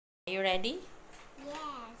Are you ready?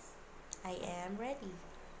 Yes. I am ready.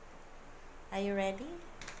 Are you ready?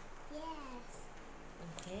 Yes.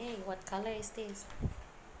 Okay, what color is this?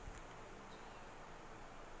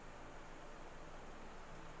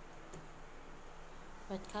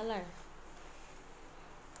 What color?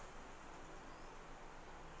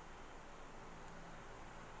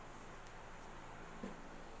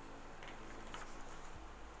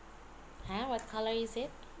 Huh? What color is it?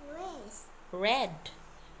 Red. Red.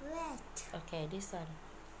 Red. Okay, this one.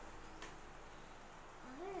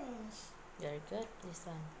 Orange. Very good. This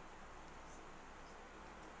one.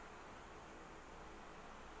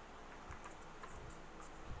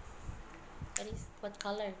 What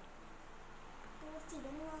color?สี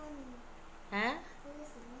น้ำเงิน Huh?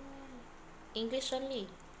 สีน้ำเงิน English only.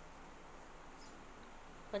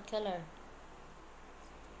 What color?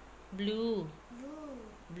 Blue. Blue.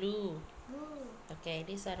 Blue. Blue. Okay,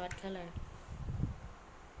 this one what color?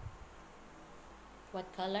 What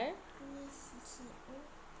color? มีสีเขียว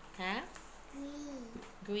Huh? Green.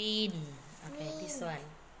 Green. Okay, Green. this one.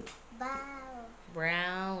 Brown.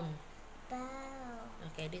 Brown. Brown.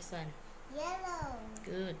 Okay, this one. Yellow.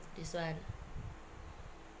 Good. This one.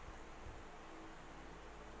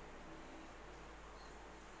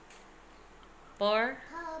 Purple.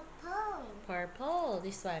 Purple.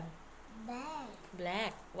 This one. Black.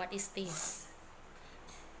 Black. What is this?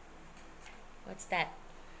 What's that?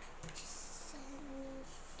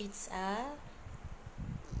 It's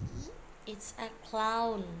a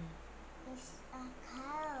clown. It's a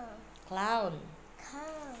cow. Clown.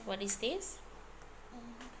 Cow. What is this?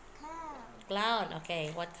 Cow. Clown. Okay.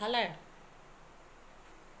 What color?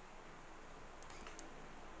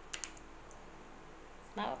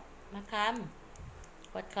 Makam.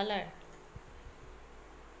 What color?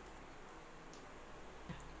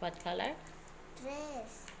 What color?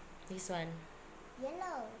 Dress. This one.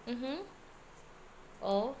 Yellow.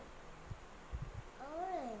 Oh,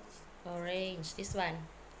 Orange. orange. This one.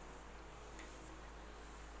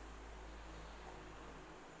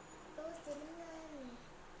สีน้ำเงิน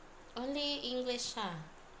Only English, huh?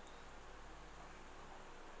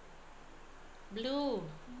 Blue.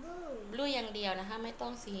 Blue. Blue อย่างเดียวนะคะไม่ต้อ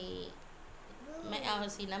งสี Blue. ไม่เอา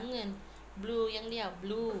สีน้ำเงิน Blue อย่างเดียว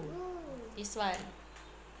Blue. Blue. This one.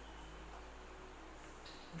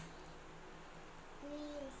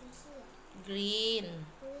 Green. สีเขียว Green.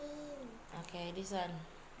 Green. Okay, this one.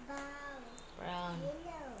 Brown. Brown.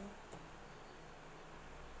 Yellow.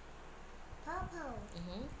 Purple.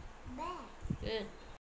 Black. Good.